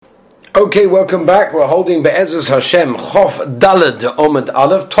Okay, welcome back. We're holding Be'ezus Hashem Chof Daled Omid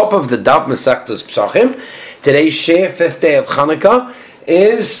Aleph, top of the Daf Masechtas Psachim. Today's share, 5th day of Chanukah,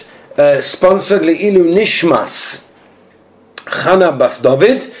 is sponsored Le'ilu Nishmas Chana Bas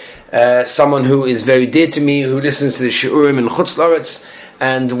David, someone who is very dear to me, who listens to the Shiurim in Chutz La'aretz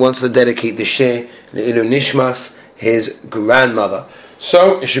and wants to dedicate the share Le'ilu Nishmas, his grandmother.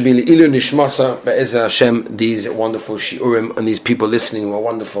 So it should be Le'ilu Nishmasa Be'ezer Hashem. These wonderful shiurim and these people listening were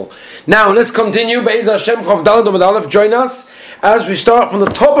wonderful. Now let's continue. Be'ezer Hashem Chof Daled Omid Aleph. Join us as we start from the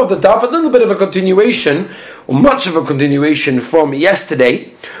top of the daf. A little bit of a continuation, or much of a continuation from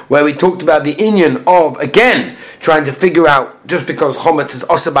yesterday, where we talked about the inyan of again trying to figure out just because chometz is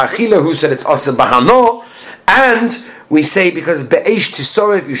asa b'achila, who said it's asa b'hano, and we say because be'esh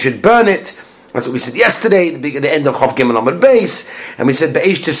tisorev you should burn it. That's what we said yesterday, the end of Chav Gimel Amud Beis, and we said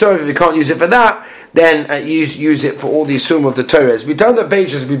Be'esh Tesorov, if you can't use it for that, then use it for all the Yisum of the Torah. As we turn the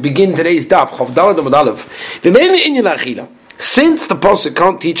page, as we begin today's daf, Chav Daled Omid Aleph, since the Pasuk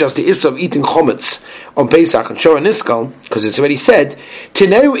can't teach us the Issa of eating chometz on Pesach and Shor and Niskal, because it's already said,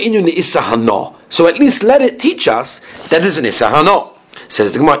 Tineu Inyan Issa Hana, so at least let it teach us that there's an Issa Hana.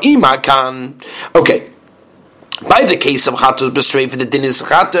 Says the Gemara, Ima kan. Okay. By the case of Chatos B'Sreifa, the din is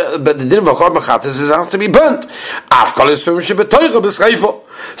Chatos, but the din of Korban Chatos has to be burnt.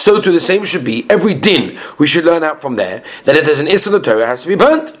 So to the same should be every din. We should learn out from there that if there's an Issa of the Torah, it has to be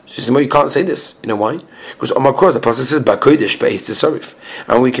burnt. She says, well, you can't say this. You know why? Because on Makor, the Pasuk says B'Kodesh Be'ez Tisarif,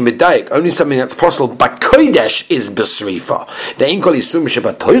 and we can be daik. Only something that's possible B'Kodesh is B'Sreifa. The ain't called Yisum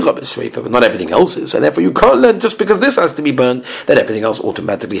Shebatoira B'Sreifa, but not everything else is, and therefore you can't learn just because this has to be burnt that everything else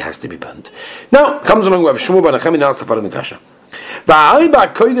automatically has to be burnt. Now comes along with Shmuel ben Achim and asks the following kasha.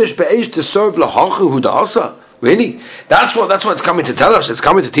 Really? That's what it's coming to tell us. It's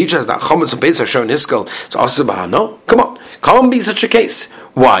coming to teach us that chometz and Pesach Shor Niskal is asa b'hano. Come on, can't be such a case.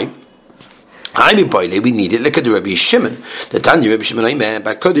 Why? We need it like a Rabbi Shimon. The Tanya Rabbi Shimon Aimer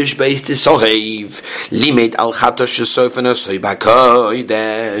by Kodesh based is Sohev Limed al Chatosh Shesofan Soy by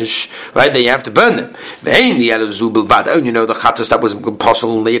Kodesh. Right there, you have to burn them. Vein the Elazubel Vad. Oh, you know the Chatos that was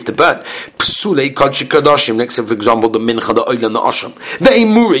possible. They have to burn. Psule Kodshim Kadoshim. Next, for example, the Mincha, the Oil, and the Asham. Vein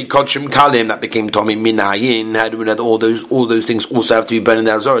Muri Kodshim Kalim that became Tommy Minayin. How do we know all those things also have to be burned in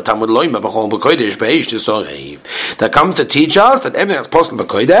the Azor? Tamud Loima V'Chol B'Kodesh Beish Sohev. That comes to teach us that everything that's possible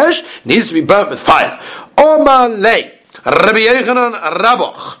B'Kodesh needs to be burnt with fire. Omalei, Rabbi Yochanan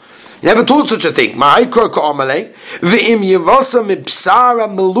Raboch. You never taught such a thing. Ma'ikro ka'omalei, v'im yevasa mibsara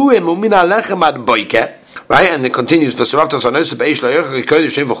meluim u'min alechem ad boike. Right, and it continues. V'surafta sanosa be'esh la'yochach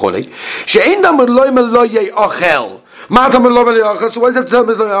kodesh v'cholei. She'ein damar loy meloyei ochel. Ma'ata meloy ochel. So why does it have to tell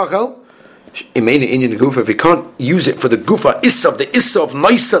me meloy ochel? It made it in the gufa. If we can't use it for the gufa issa, the issa of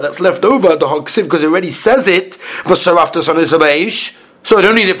Naisa that's left over, the Haksiv, because it already says it. V'surafta sanosa be'esh. So I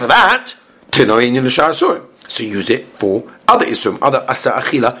don't need it for that. So use it for other isum, other asa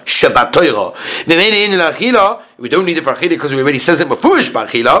achila, Shabbat Torah. We don't need it for achila because we already says it before Shabbat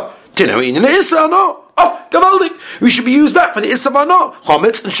achila. Tino in the issa no. Oh, gavaldik. We should be used that for the issa no.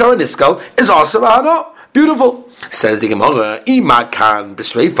 Chometz and Shor Niskal is asa no. Beautiful. Says the Gemara, Imakan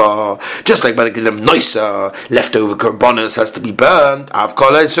b'sreifa, just like by the Gilam Noisa, leftover korbanos has to be burnt.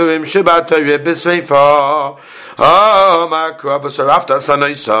 Avkol esurim Shabbat Torah b'sreifa. Oh, Makrav Sarafta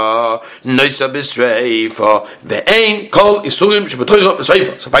Sanoisa, Noisa b'sreifa, ve'ein kol isurim Shabbat Torah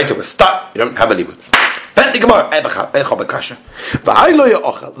b'sreifa. So by the way, stop. You don't have a limud. Bet the Gemara, Echabakasha. V'hai lo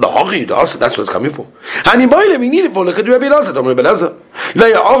ya'ochel. The hochi does. That's what it's coming for. Hani boile, we need it for. Look at Rabbi Elazar. Don't Rabbi Elazar. Lo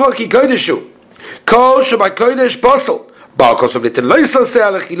ya'ochel ki kodeshu. Kol Shabbat Kodesh Basel. Because of the Teloisa say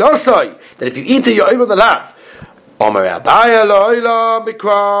Alechilosai, that if you eat it, you're over the laugh.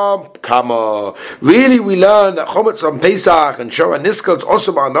 Really, we learn that chometz on Pesach and Shor Niskal is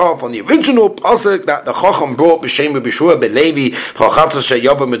also enough on the original pasuk that the Chacham brought b'Shem b'Shua b'Levi v'Chatos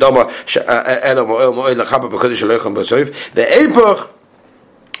she'yava medama she'elam o'el mo'el l'chapa b'Kodesh Elohim b'Soif the Eipach.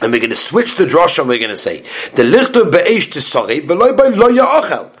 And we're going to switch the drasha and we're going to say the lichter be'esh tisarei v'loy by lo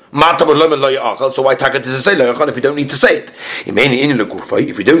ya'achel. So why take it to say if you don't need to say it?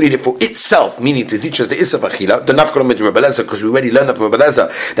 If you don't need it for itself, meaning to teach us the Issa of Achila, the Nafkalam with Rabbi Elazar, because we already learned that from Rabbi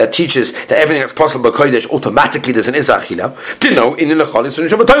Elazar, that teaches that everything that's possible by Kodesh, automatically there's an Issa Achila. To know in the Chol Issa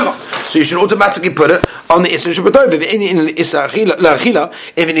Shabbat Torah. So you should automatically put it on the Issa Shabbat Torah. In the Issa Achila,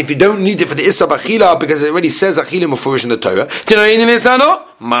 even if you don't need it for the Issa of Achila, because it already says Achila Mufurish in the Torah. To know in the Issa no?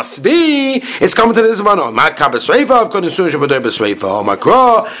 Must be. It's coming to the Issa no. Ma'akab b'sreifa, I've got Issa Shabbat Torah b'sreifa.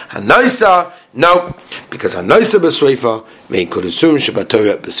 Makra. Hanoisa, no, because Hanoisa b'sreifa may kodesum Shabbat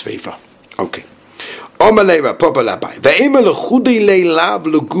Torah b'sreifa. Okay. Maybe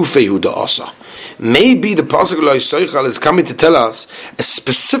the pasuk Lo Yisoichal is coming to tell us a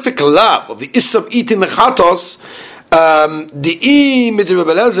specific love of the Isav eating the chatos,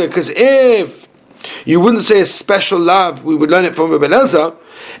 because if you wouldn't say a special love, we would learn it from Rebbe Elazar,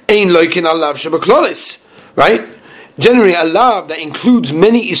 Ein loikin al lav shebaklolis, right? Generally, a love that includes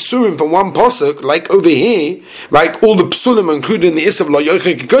many isurim from one pasuk, like over here, right? All the psulim are included in the Isav Lo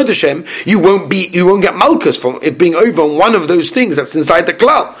Yochel Kodeshem. You won't get malchus from it being over on one of those things that's inside the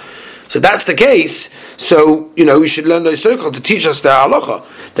klal. So that's the case. So we should learn those circles to teach us the halacha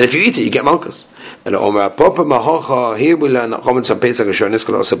that if you eat it, you get malchus. And here we learn that Chometz Pesach is showing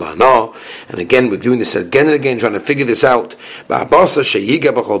Niskal Oseh. No, and again we're doing this again and again, trying to figure this out.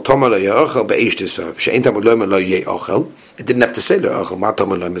 It didn't have to say lo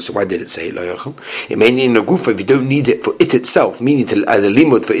yochel. So why did it say lo yochel? It means in the gufa if you don't need it for it itself, meaning as a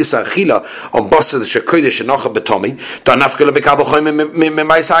limud for isar chila on basa the shekodesh and nocha betomi, don't have to be kal v'chomer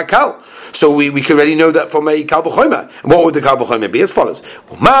me'maisa kal. So we can already know that from a kal v'chomer. And what would the kal v'chomer be? As follows: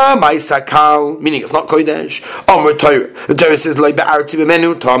 Ma maisa kal, meaning it's not kodesh. Omer Torah. The Torah says lo be'arti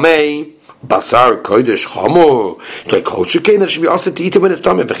b'menu tamei. Basar kodesh chamor. It's like kol shekain that should be asked to eat it when it's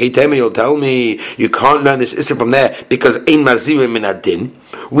tamei. V'chitemi, you'll tell me you can't learn this issa from there because ein mazirim min adin.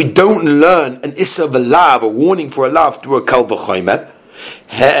 We don't learn an issa of a lav, a warning for a lav through a kal v'chomer.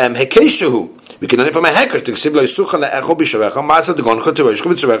 Hekeshahu. We can learn it from a hekesh. To ksib lo yisucha le'echo b'sharecha ma'aseh degoncha tereishcha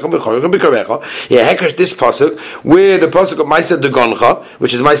v'tzarecha v'chorecha b'karecha. Yeah, hekesh this pasuk where the pasuk of ma'aseh degoncha,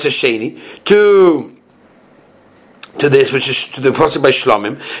 which is ma'aseh sheni, to this, which is to the pasuk by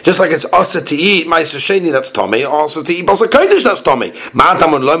Shlomim, just like it's also to eat ma'aseh sheni, that's tomei, also to eat basa kodesh, that's tomei.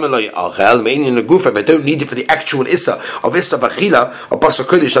 Ma'atamon lo meloi achel me'in in the gufa. If I don't need it for the actual issa of issa b'achila of basa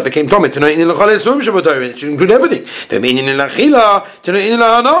kodesh that became tomei, to know in the lachal esum shabatorin, it should include everything. Ve'me'in in the lachila to know in the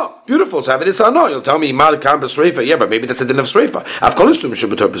lahana. Beautiful. So have it is no. You'll tell me mal kam b'sreifa. Yeah, but maybe that's a din of sreifa. I've called esum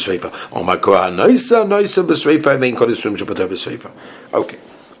shabator b'sreifa. Oh my god, noisa b'sreifa. I mean called esum shabator b'sreifa. Okay.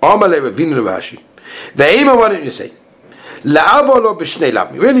 Amalei Ravina Rashi. Ve'ema, what did you say?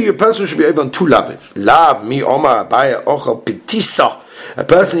 Really, a person should be able on two lavim. Lav mi omar abaya ochel petisa. A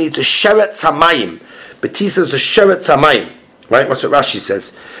person needs a sheret samayim. Petisa is a sheret samayim. Right? What's what Rashi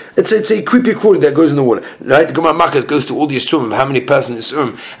says? It's a creepy crawly that goes in the water. Right? The Gemara Makkos goes through all the isurim of how many persons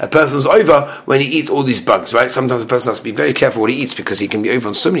a person's over when he eats all these bugs. Right? Sometimes a person has to be very careful what he eats because he can be over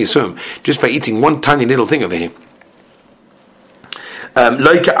on so many isurim just by eating one tiny little thing over here.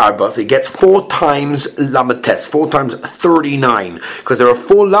 Loika Arba, so he gets 4 times lamates, 4 times 39, because there are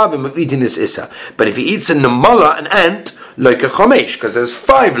 4 lavim of eating this issa. But if he eats a namala, an ant, Loika Chomesh, because there's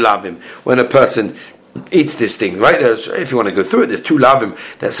 5 lavim when a person eats this thing, right? There's, if you want to go through it, there's 2 lavim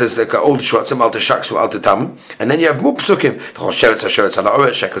that says like old shvatzim alta shaksu alta tam, and then you have mupsukim v'chol shevetz hashevetz ala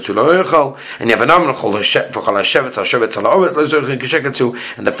oretz shekatzu lo yochal, and you have another v'chol hashevetz hashevetz ala oretz lo zochin k'shekatzu,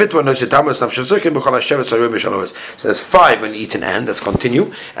 and the 5th one no setamas nafshazochin v'chol hashevetz hayoy b'shal oretz. So there's 5 when you eat an ant. Let's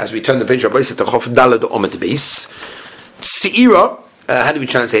continue as we turn the page. Rabbi said to chof dalad omet base. Seira, how do we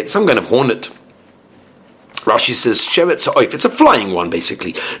translate it? Some kind of hornet. Rashi says shevetz ha'oif. It's a flying one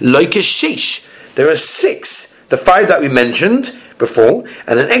basically. Like a sheish. There are 6, the 5 that we mentioned before,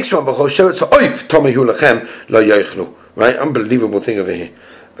 and an extra one, right? Unbelievable thing over here.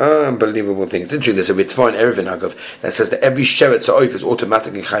 Unbelievable thing. It's interesting, there's a ritva in Erevin Agav that says that every sheret sa'oif is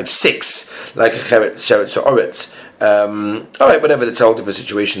automatically chayv 6, like a sheret sa'oretz. Alright, whatever, that's a whole different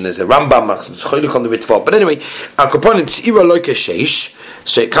situation. There's a Rambam, there's cholik on the ritva. But anyway, our component is ira loika sheish,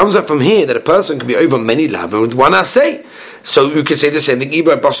 so it comes up from here that a person can be over many lavim with one asay. So you could say the same thing,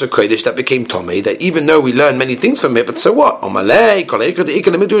 Ibra Basa Kodesh, that became Tomei, that even though we learn many things from it, but so what? Anytime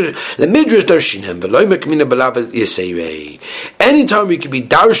we can be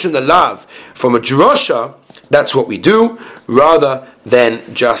darshan the lav from a drasha, that's what we do, rather than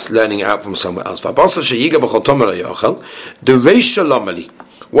just learning out from somewhere else. The Reisha Lamali.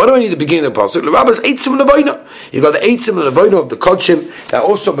 What do I need at the beginning of the pasuk? The Rabbis Eitzim Lavoina. You got the Eitzim Lavoina of the Kodshim that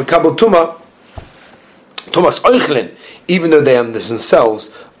also Mekabel Tumah. Thomas Oichlin, even though they themselves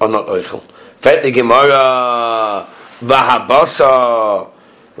are not Oichel. Fet the Gemara Vahabasa.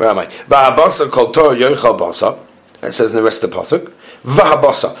 Where am I? Vahabasa called Torah Yoichel Basa. It says in the rest of the pasuk.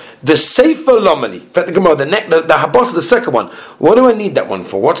 Vahabasa. The Sefer Lomali. Fet the Gemara. The Habasa, the second one. What do I need that one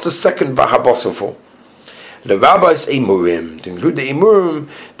for? What's the second Vahabasa for? The rabbis Emurim. To include the Emurim,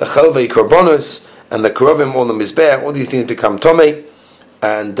 the Chalvei Korbanos, and the Kerovim, all the Mizbeach, all these things become Tomei.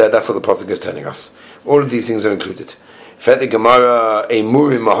 And that's what the pasuk is telling us. All of these things are included. The Gemara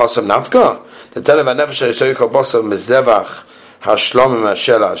Emurim Mahasam Nafka. The Tell of Nefesh Shoycha Basam Mizevach Hashlomim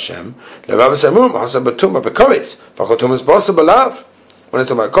Hashel Hashem. The Rabbi said Emurim Mahasam Batumah Bekoris. Vachotum is Basam Balav. One is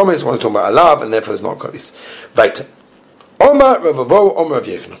talking about komis, one is talking about alav, and therefore it's not komis. Weiter. Omar Ravavo, Omar Rav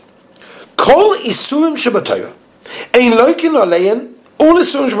Yechon. Kol isurim shabatayah. Ein loikin alein, all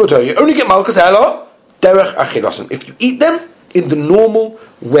isurim shabatayah. You only get malchus ela derech achilason. If you eat them in the normal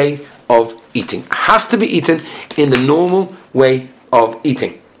way of eating. It has to be eaten in the normal way of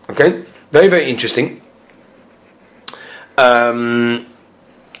eating. Okay? Very, very interesting.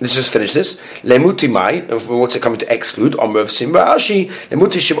 Let's just finish this. Lemuti mai, what's it coming to exclude? Omrav Simba Ashi,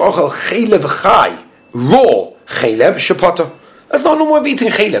 Lemuti Shim Ochel Chelev Chai, raw Chelev Shapata. That's not a normal way of eating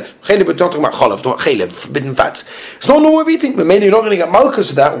Chelev. Chelev, we're not talking about Cholav, not Chelev, forbidden fats. It's not a normal way of eating, but maybe you're not going to get malchus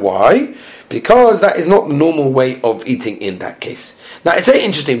to that. Why? Because that is not the normal way of eating in that case. Now, it's very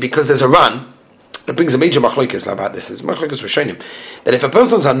interesting because there's a run. It brings a major machlokes about this. It's machlokes Rishonim that if a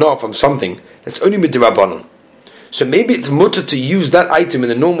person's hanah from something that's only midrabanan, so maybe it's mutter to use that item in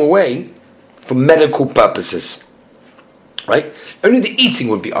the normal way for medical purposes, right? Only the eating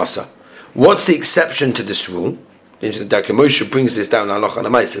would be asa. What's the exception to this rule? The Darkei Moshe brings this down in Halacha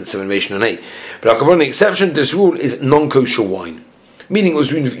Namais in 7:8. But the exception to this rule is non-kosher wine. Meaning it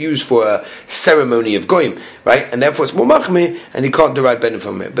was used for a ceremony of goyim, right? And therefore it's more machmir, and you can't derive benefit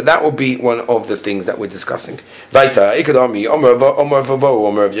from it. But that will be one of the things that we're discussing. Weiter, Ikadami, Omer Vavo,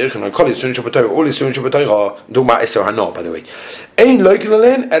 Omer of Yechon, and Kol Yisron Shabbatayah, all Yisron Shabbatayah, Duma Esther Hana, by the way. Ein loikin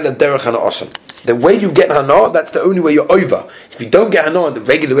alein, ela derech hana asan. The way you get hana, that's the only way you're over. If you don't get hana, the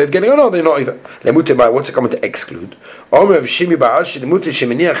regular way of getting hana, they're not over. Lemute by what's it coming to exclude? Omer of Shimi Ba'ash, Lemute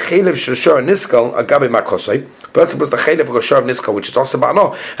Sheminiach Chelev Shoshar Niskal, Agabe Makosai. Person puts the Chelev Shoshar Niskal, which is also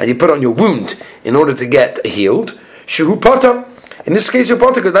ba'ana, and you put on your wound in order to get healed. Shehu Pata. In this case, you're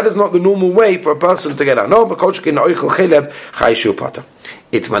Pata, because that is not the normal way for a person to get hana. But Kolchkin Oichel Chelev Chai Shehu Pata.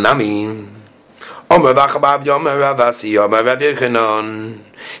 It's Manami. Omer Vachabav Yomer Ravasi Yomer Rav Yechanan.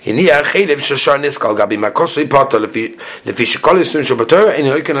 Hinia Chelev Shoshar Niskal Gabi Makosai Pata Lefi Shekol Yisron Shabbatayah and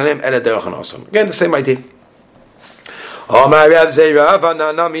Yoikin Alem Ela Derech Hanasan. Again, the same idea. Omar Rav Zeira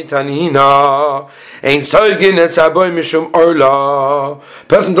Vanana Mitanina. Ein Soigin Etzaboy Mishum Orla.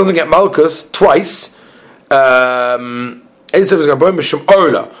 Person doesn't get malchus twice. Orla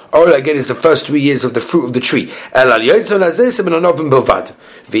again is the first 3 years of the fruit of the tree.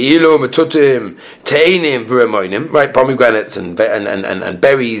 Right, pomegranates and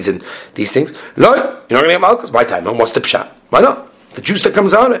berries and these things. You're not going to get malchus. Why time? What's the pshat? Why not? The juice that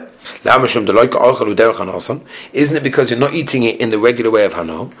comes out of it. Isn't it because you're not eating it in the regular way of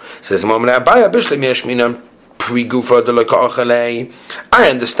hana? Says I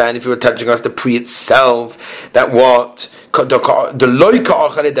understand if you were touching us the pre itself, that what the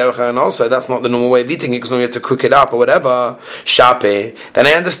loika and also that's not the normal way of eating it because you have to cook it up or whatever. Shape, then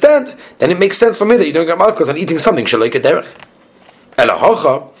I understand. Then it makes sense for me that you don't get malchus on eating something shaloika derech.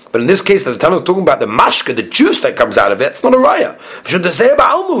 But in this case, the Tana is talking about the mashka, the juice that comes out of it. It's not a raya. Should they say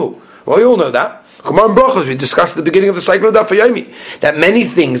about almuhu? Well, you all know that. Kumar and Brachos, we discussed at the beginning of the cycle of Daf Yomi, that many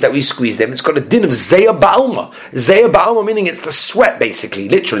things that we squeeze them, it's got a din of zeya ba'alma. Zeya ba'alma meaning it's the sweat, basically.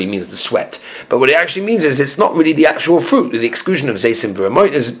 Literally means the sweat. But what it actually means is it's not really the actual fruit. The exclusion of zaysim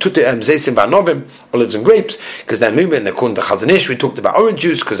v'anovim, olives and grapes, because then maybe in the Kun the Chazon Ish, we talked about orange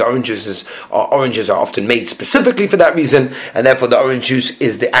juice, because the oranges are often made specifically for that reason, and therefore the orange juice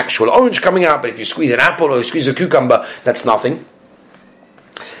is the actual orange coming out, but if you squeeze an apple or you squeeze a cucumber, that's nothing.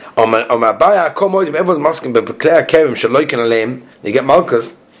 Everyone's asking, but they get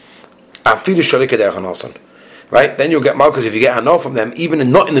malchus. Right? Then you'll get malchus if you get hana from them,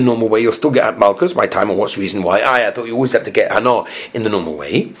 even not in the normal way. You'll still get malchus. My time, and what's the reason why? I thought you always have to get hana in the normal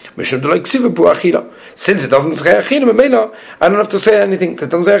way. Since it doesn't say achila, I don't have to say anything because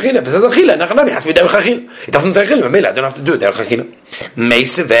it doesn't say achila. If it says achila, it has to be derech achila. It doesn't say achila, I don't have to do it derech achila.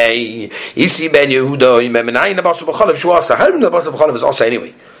 Meisevei, Isi ben Yehuda, Memenayin the basu b'chalev shuasa. How do you know the basu b'chalev is also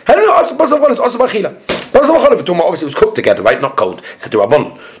anyway? How do you know basu b'chalev is also b'achila? Basu b'chalev, obviously it was cooked together, right? Not cold. It's a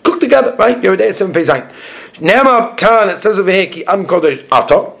durabon. Cooked together, right? You're a day at 7 Peizayin. Nema kan, it says over here, ki am kodesh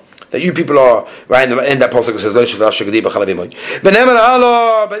ato, that you people are, right, in that pasuk it says, lo shuvah shagadi b'chalev imoy. V'nemen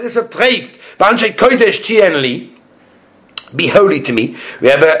alo, but this is treif, v'anshay kodesh tienli, be holy to me. We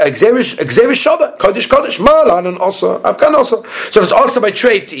have a Xerish Shabbat, Kodesh, Malan, and also Afghan also. So it's also by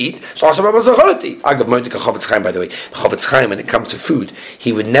treif to eat, it's also by Mazachol to eat. Agav Moedik Chofetz Chaim, by the way. Chofetz Chaim, when it comes to food,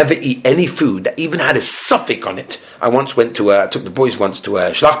 he would never eat any food that even had a suffix on it. I once went to, took the boys once to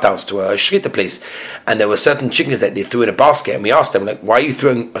a Schlachthaus, to a Shrita place, and there were certain chickens that they threw in a basket, and we asked them, like, why are you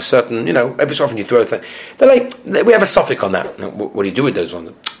throwing a certain, every so often you throw a thing. They're like, we have a suffix on that. What do you do with those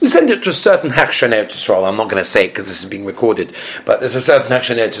ones? We send it to a certain Hachshaner to Yisrael. I'm not going to say it because this is being recorded, but there's a certain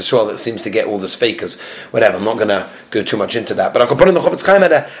Hachshaner to Yisrael that seems to get all this fakers, whatever. I'm not going to go too much into that. But I could put in the Chofetz Chaim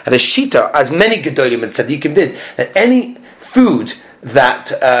had a shita, as many Gedolim and Tzaddikim did, that any food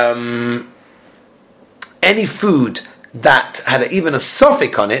that any food that had even a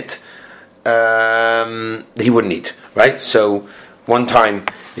suffix on it, he wouldn't eat, right? So one time,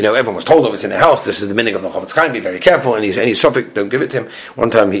 everyone was told him it's in the house. This is the meaning of the Chofetz Chaim. Be very careful. And any suffix, don't give it to him. One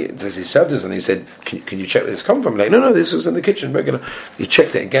time he served this, and he said, "Can you check where this come from?" Like, no, this was in the kitchen, regular. He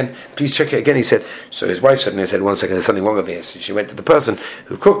checked it again. Please check it again. He said. So his wife said, and he said, "1 second, there's something wrong with this." So she went to the person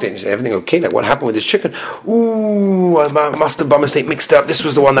who cooked it, and she said, "Everything okay? Like, what happened with this chicken?" "Ooh, I must have by mistake mixed it up. This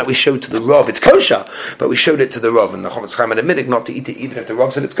was the one that we showed to the Rav. It's kosher, but we showed it to the Rav, and the Chofetz Chaim admitted not to eat it, even if the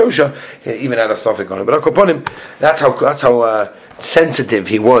Rav said it's kosher. He even had a suffix on it. But upon him, that's how sensitive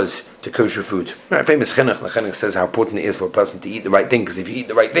he was to kosher food. Right, famous chinuch. The chinuch says how important it is for a person to eat the right thing, because if you eat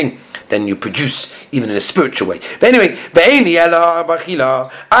the right thing, then you produce even in a spiritual way. But anyway,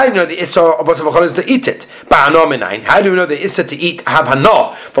 I know the issa of basar v'chala is to eat it. How do we know the issa to eat have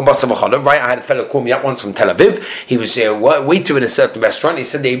hana from basar v'chala? Right, I had a fellow call me up once from Tel Aviv. He was a waiter in a certain restaurant. He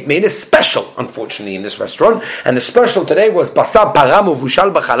said they made a special, unfortunately, in this restaurant, and the special today was basar param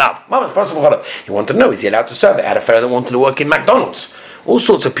uvushal b'chalav. Basar v'chala. He wanted to know, is he allowed to serve it? I had a fellow that wanted to work in McDonald's. All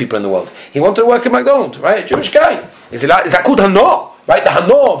sorts of people in the world. He wanted to work at McDonald's, right? A Jewish guy. Is that called hana? Right? The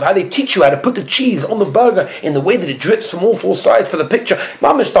hana of how they teach you how to put the cheese on the burger in the way that it drips from all four sides for the picture.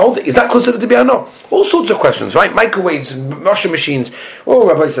 Mamish, the whole thing. Is that considered to be hana? All sorts of questions, right? Microwaves, washing machines. Oh,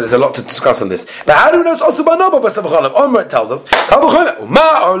 Rabbi said there's a lot to discuss on this. But how do we know it's also hana? Omer tells us, by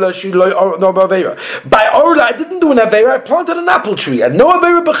Orla, I didn't do an aveira, I planted an apple tree. I had no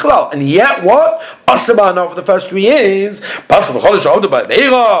aveira b'chlal. And yet what? Asabana for the first 3 years. Because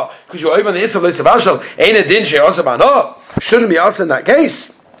you're over on the Isra Lois Avashal. Ain't a din she'asabana. Shouldn't be us in that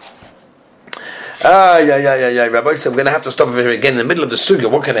case. Rabbi said, we're going to have to stop over here again in the middle of the sugya.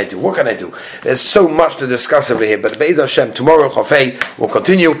 What can I do? There's so much to discuss over here. But Be'ez Hashem, tomorrow, Chafei, we'll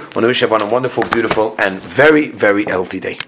continue. I want to wish everyone a wonderful, beautiful, and very, very healthy day.